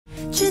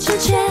So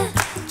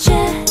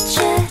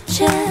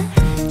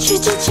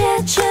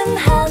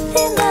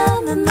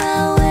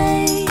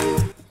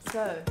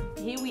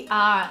here we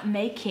are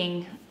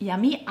making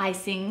yummy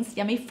icings,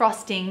 yummy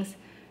frostings,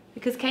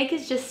 because cake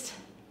is just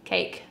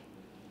cake,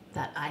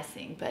 that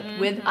icing, but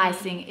with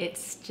icing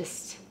it's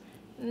just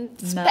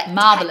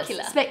marvelous,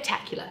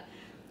 spectacular.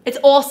 It's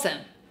awesome.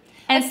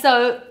 And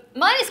so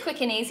mine is quick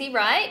and easy,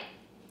 right?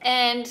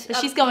 And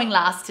she's going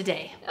last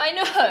today. I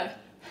know.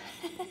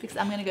 Because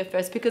I'm going to go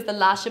first, because the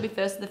last should be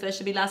first, the first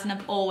should be last, and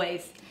I'm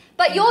always.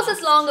 But yours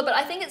is longer, but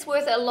I think it's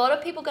worth it. A lot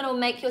of people are going to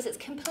make yours. It's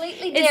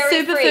completely dairy-free.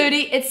 It's super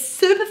foodie. It's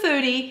super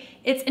foodie.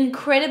 It's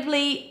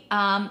incredibly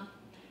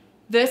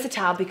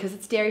versatile because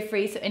it's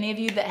dairy-free. So any of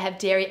you that have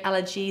dairy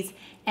allergies,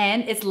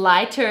 and it's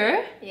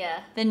lighter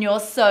than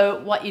yours,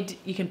 so what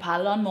you can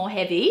pile it on more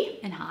heavy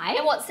and high.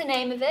 And what's the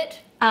name of it?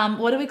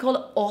 What do we call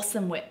it?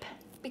 Awesome Whip.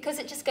 Because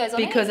it just goes on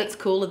Because anything. it's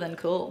cooler than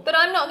cool. But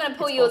I'm not going to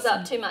pull yours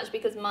up too much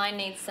because mine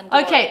needs some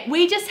glory. Okay,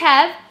 we just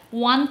have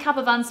 1 cup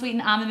of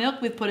unsweetened almond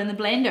milk we've put in the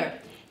blender.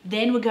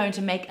 Then we're going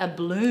to make a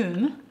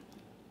bloom.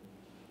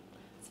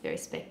 It's very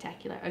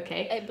spectacular.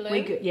 Okay. A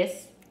bloom?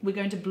 Yes, we're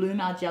going to bloom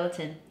our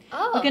gelatin.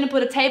 Oh. We're going to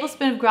put a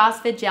tablespoon of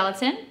grass-fed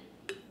gelatin.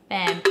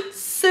 Bam.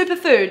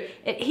 Superfood.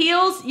 It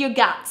heals your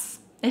guts.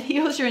 It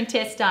heals your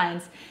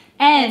intestines.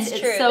 And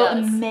it's so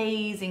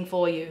amazing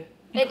for you.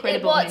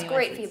 Incredible. It's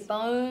great for your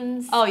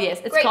bones. Oh yes,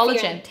 it's great collagen.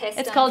 For your intestines.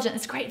 It's collagen.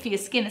 It's great for your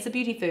skin. It's a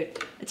beauty food.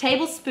 A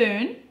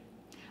tablespoon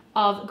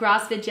of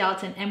grass-fed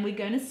gelatin, and we're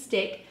going to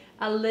stick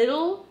a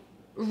little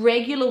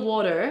regular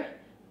water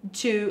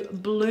to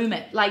bloom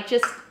it, like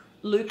just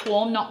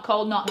lukewarm, not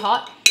cold, not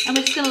hot. And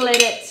we're just going to let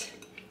it.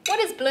 What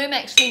does bloom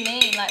actually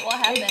mean? Like what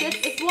happens?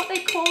 It's what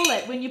they call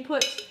it when you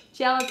put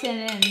gelatin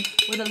in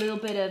with a little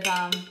bit of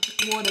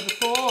water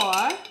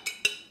before.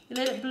 You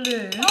let it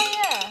bloom. Oh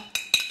yeah.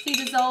 So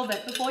you dissolve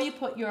it before you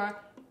put your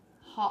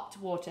hot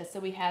water. So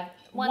we have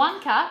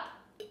 1 cup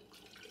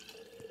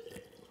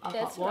of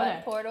hot water.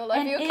 Right. Pour it all over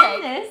and your in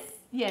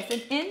cake.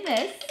 and in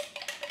this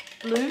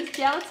blooms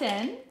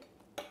gelatin.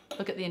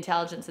 Look at the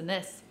intelligence in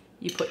this.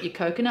 You put your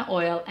coconut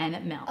oil and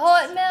it melts.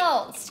 Oh, it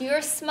melts.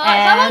 You're smart.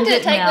 How long did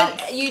it take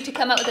you to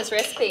come up with this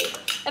recipe?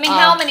 I mean,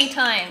 how many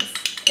times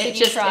did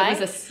you try?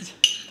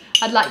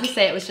 I'd like to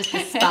say it was just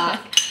a spark.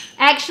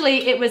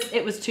 Actually, it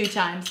was 2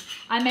 times.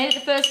 I made it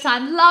the first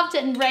time, loved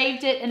it and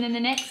raved it, and then the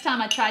next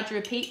time I tried to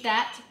repeat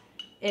that,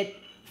 it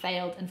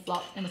failed and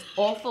flopped and was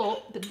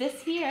awful. But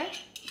this here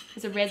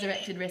is a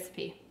resurrected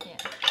recipe.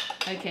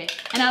 Yeah. Okay,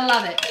 and I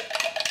love it.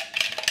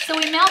 So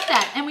we melt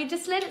that, and we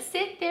just let it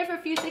sit there for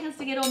a few seconds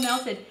to get all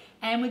melted.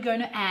 And we're going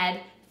to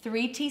add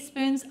 3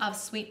 teaspoons of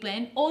sweet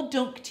blend or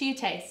dunk to your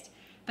taste.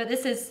 But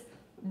this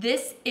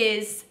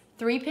is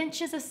 3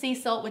 pinches of sea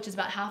salt, which is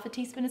about half a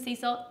teaspoon of sea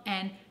salt,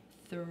 and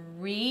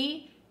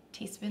 3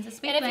 teaspoons of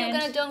sweet blend. And if you're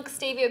going to dunk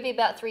stevia, it would be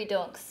about 3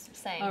 dunks.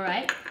 Same. All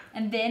right.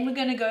 And then we're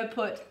going to go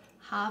put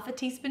half a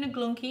teaspoon of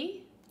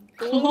glunky.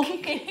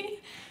 Glunky.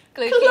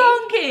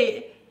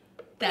 Glunky.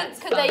 That's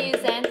Could they use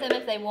xanthan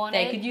if they wanted?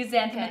 They could use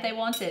xanthan if they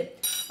wanted.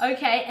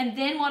 Okay, and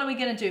then what are we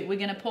going to do? We're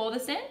going to pour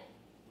this in.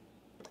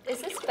 Is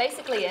this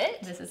basically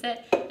it? This is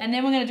it. And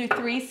then we're going to do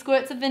 3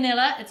 squirts of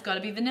vanilla. It's got to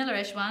be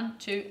vanilla-ish. 1,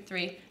 2,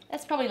 3.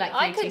 That's probably like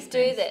 3 teaspoons. I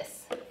could do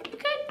this. You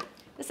could.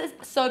 This is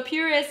so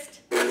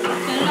purist. Turn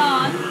it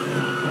on.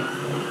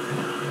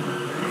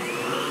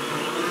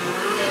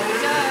 There we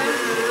go.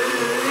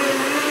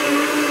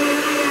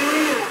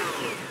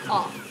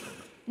 Off.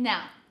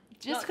 Now,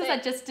 just because I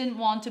just didn't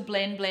want to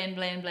blend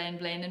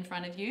in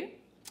front of you,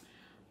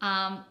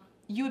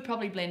 you would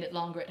probably blend it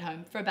longer at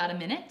home for about a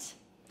minute.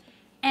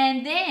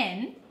 And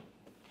then,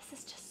 this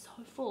is just so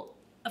full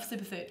of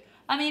superfood.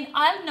 I mean,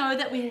 I know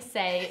that we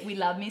say we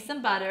love me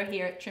some butter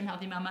here at Trim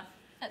Healthy Mama.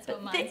 That's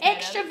what mine's the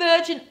extra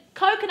virgin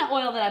coconut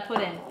oil that I put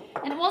in,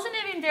 and it wasn't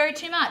even very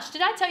too much.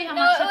 Did I tell you how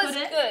much I put in?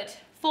 No, it was good.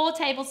 4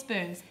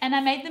 tablespoons, and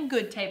I made them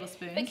good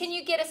tablespoons. But can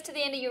you get us to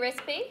the end of your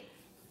recipe?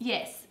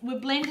 Yes, we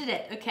blended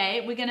it,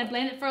 okay? We're gonna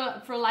blend it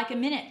for like a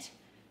minute.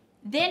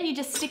 Then you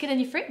just stick it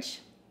in your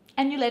fridge,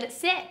 and you let it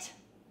set.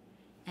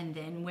 And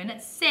then when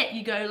it's set,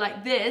 you go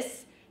like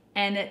this,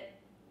 and it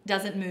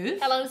doesn't move.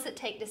 How long does it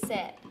take to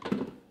set?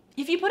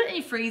 If you put it in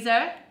your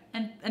freezer,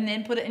 and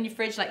then put it in your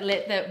fridge, like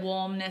let the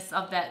warmness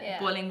of that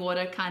boiling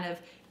water kind of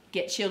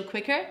get chilled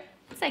quicker,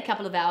 I'd say a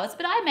couple of hours,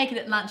 but I make it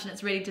at lunch and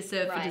it's ready to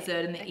serve for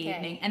dessert in the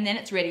evening, and then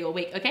it's ready all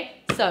week, okay?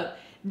 So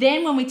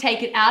then when we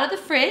take it out of the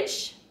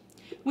fridge,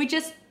 we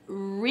just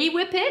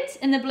re-whip it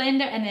in the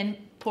blender and then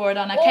pour it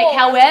on our cake.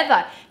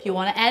 However, if you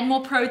want to add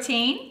more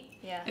protein,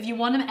 if you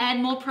want to add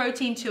more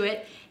protein to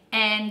it,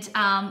 and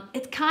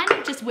it kind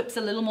of just whips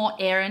a little more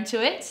air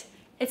into it,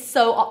 it's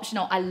so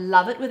optional. I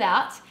love it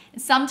without.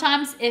 And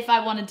sometimes if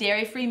I want a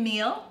dairy-free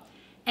meal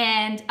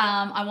and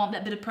I want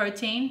that bit of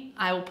protein,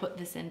 I will put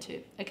this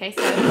into. Okay,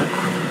 so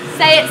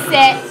say it's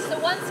set. So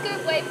 1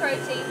 scoop whey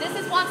protein. This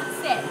is once it's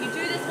set. You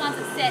do this once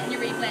it's set and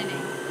you're reblending.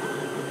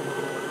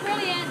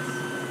 Brilliant.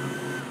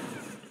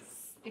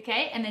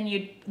 Okay, and then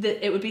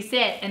it would be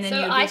set, and then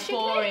you'd be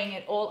pouring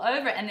it all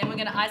over it, and then we're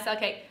going to ice our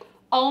cake.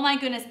 Oh my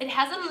goodness, it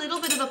has a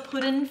little bit of a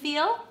pudding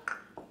feel.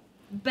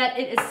 but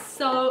it is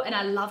so, and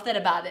I love that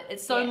about it,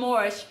 it's so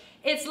Moorish.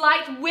 It's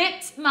like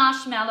whipped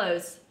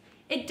marshmallows.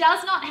 It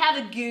does not have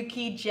a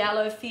gooky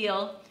jello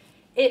feel.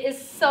 It is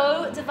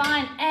so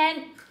divine.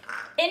 And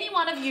any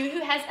one of you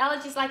who has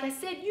allergies, like I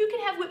said, you can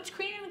have whipped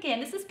cream again.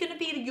 This is going to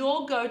be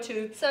your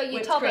go-to. So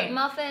you top it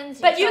muffins.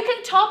 But you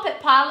can top it,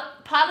 pile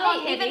it on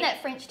heavy. Even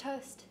that French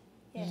toast.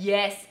 Yeah.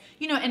 Yes.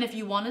 You know, and if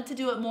you wanted to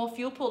do it more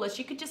fuel poolish,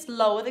 you could just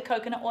lower the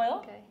coconut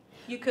oil. Okay.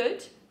 You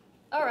could.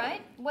 All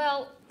right.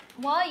 Well,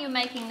 while you're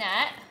making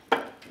that,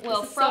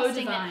 well,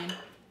 frosting it.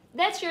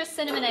 That's your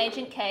cinnamon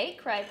agent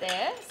cake right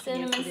there.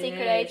 Cinnamon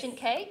secret agent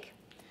cake.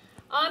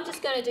 I'm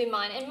just going to do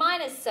mine, and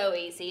mine is so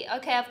easy.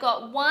 Okay, I've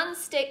got 1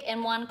 stick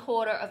and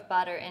 1/4 of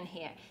butter in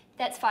here.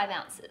 That's 5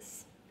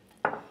 ounces.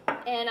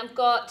 And I've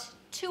got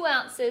 2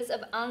 ounces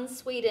of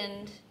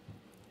unsweetened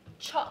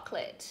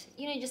chocolate.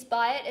 You know, you just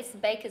buy it. It's the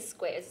baker's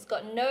squares. It's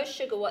got no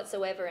sugar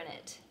whatsoever in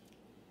it.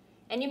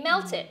 And you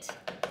melt it.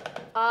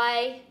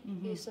 I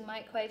use the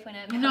microwave when I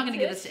melt it. You're not going to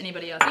give this to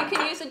anybody else. You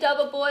can use a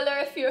double boiler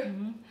if you're...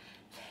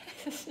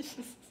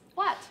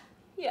 What?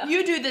 Yeah.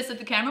 You do this if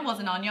the camera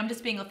wasn't on you. I'm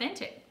just being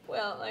authentic.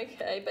 Well,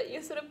 okay, but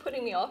you're sort of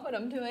putting me off what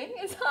I'm doing.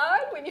 It's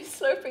hard when you're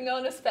slurping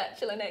on a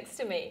spatula next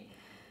to me.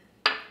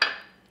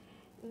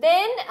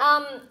 Then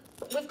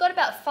we've got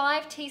about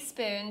 5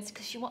 teaspoons,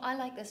 because I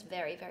like this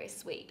very, very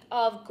sweet,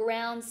 of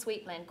ground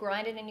sweet blend.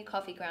 Grind it in your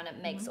coffee ground.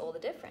 It makes all the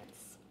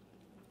difference.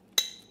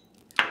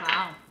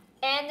 Wow.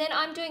 And then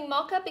I'm doing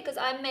mocha because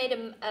I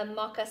made a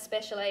mocha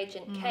special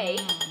agent cake.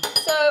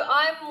 So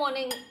I'm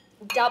wanting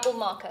double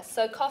mocha,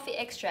 so coffee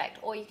extract,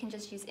 or you can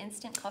just use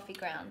instant coffee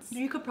grounds.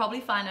 You could probably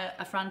find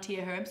a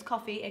Frontier Herbs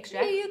coffee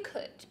extract. Yeah, you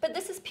could, but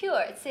this is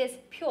pure. It says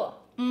pure,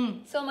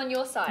 so I'm on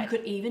your side. You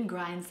could even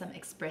grind some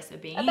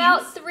espresso beans.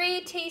 About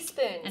 3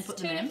 teaspoons, and put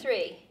 2 them to in.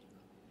 3.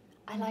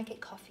 I like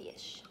it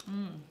coffee-ish.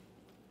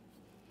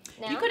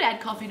 Now, you could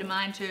add coffee to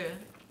mine too.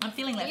 I'm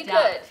feeling left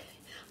out. You could.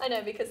 I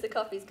know, because the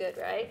coffee's good,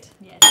 right?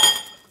 Yes.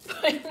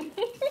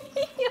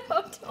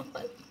 Hold on.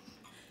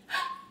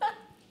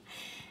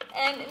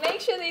 And make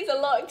sure these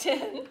are locked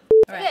in.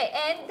 Right. Okay,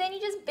 and then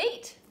you just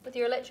beat with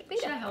your electric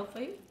beater. Should I help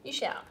for you? You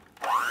shall.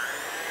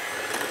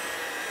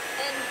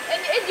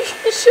 And you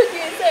should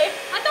use a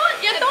I thought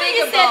you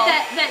said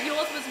that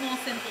yours was more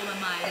simple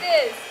than mine. It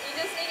is. You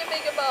just need a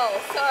bigger bowl.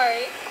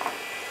 Sorry.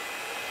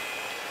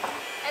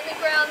 And the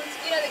ground,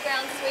 you know the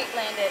ground sweet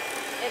blend, it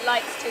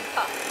likes to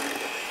puff.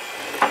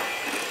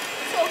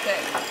 It's all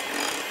good.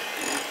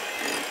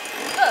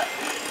 Look.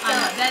 I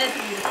know, that is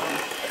beautiful.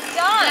 It's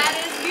done. That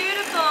is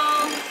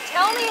beautiful.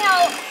 Tell me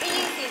how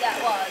easy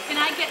that was. Can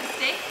I get the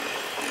stick?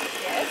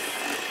 Yes.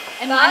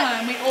 In my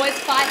home, we always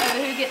fight over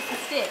who gets the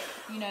stick.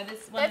 You know,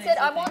 this one. That's it.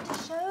 I want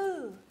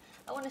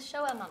to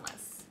show our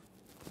mamas.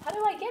 How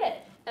do I get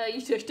it? You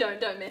just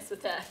don't mess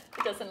with that.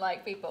 It doesn't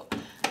like people.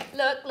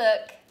 Look.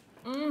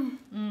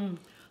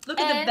 Look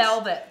at the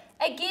velvet.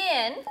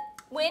 Again,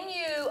 when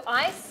you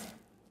ice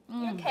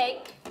your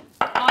cake.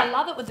 Oh, I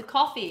love it with the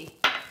coffee.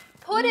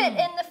 Put it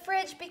in the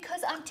fridge,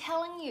 because I'm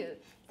telling you,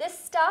 this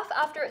stuff,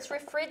 after it's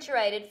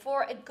refrigerated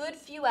for a good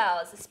few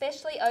hours,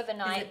 especially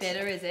overnight. Is it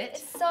better, is it?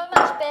 It's so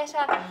much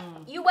better.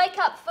 You wake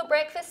up for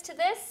breakfast to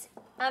this,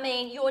 I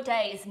mean, your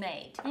day is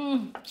made.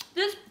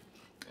 Just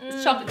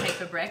chocolate cake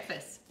for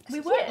breakfast. We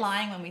weren't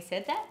lying when we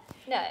said that.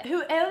 No.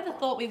 Whoever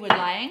thought we were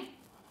lying,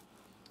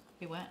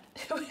 we weren't.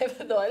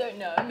 Whoever thought, I don't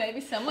know. Maybe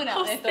someone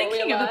out there thought we were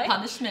thinking of a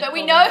punishment. But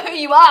we know who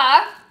you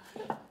are.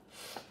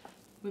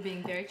 We're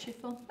being very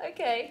truthful.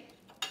 Okay.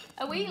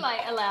 Are we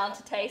allowed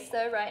to taste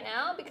though right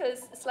now?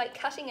 Because it's like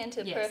cutting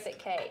into perfect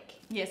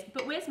cake. Yes,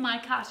 but where's my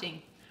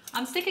cutting?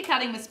 I'm sick of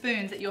cutting with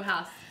spoons at your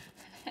house.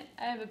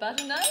 I have a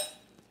butter knife.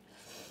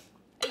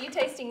 Are you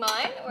tasting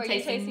mine, or are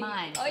you tasting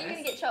mine? Oh, you're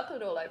gonna get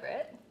chocolate all over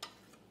it.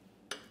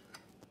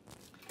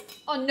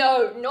 Oh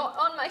no, not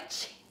on my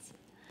cheese.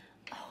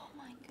 Oh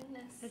my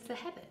goodness. It's a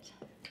habit.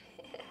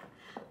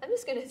 I'm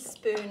just gonna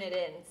spoon it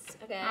in.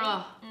 Okay.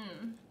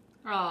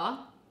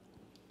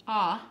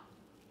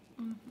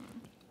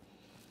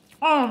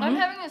 I'm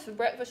having this for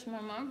breakfast,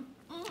 Mama.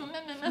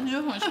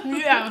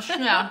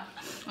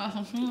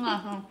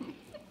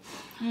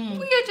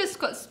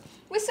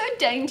 We're so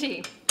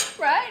dainty,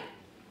 right?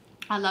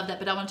 I love that,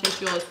 but I want to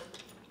taste yours.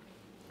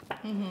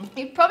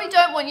 You probably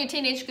don't want your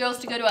teenage girls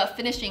to go to our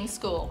finishing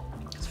school.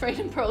 It's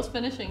Freedom Pearl's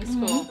finishing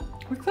school.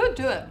 We could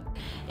do it.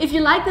 If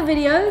you like the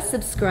video,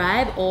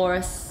 subscribe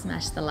or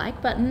smash the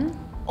like button.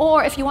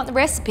 Or if you want the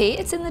recipe,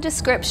 it's in the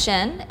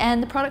description,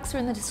 and the products are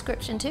in the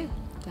description too.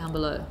 Down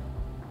below.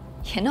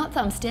 Yeah, not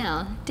thumbs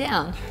down,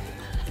 down.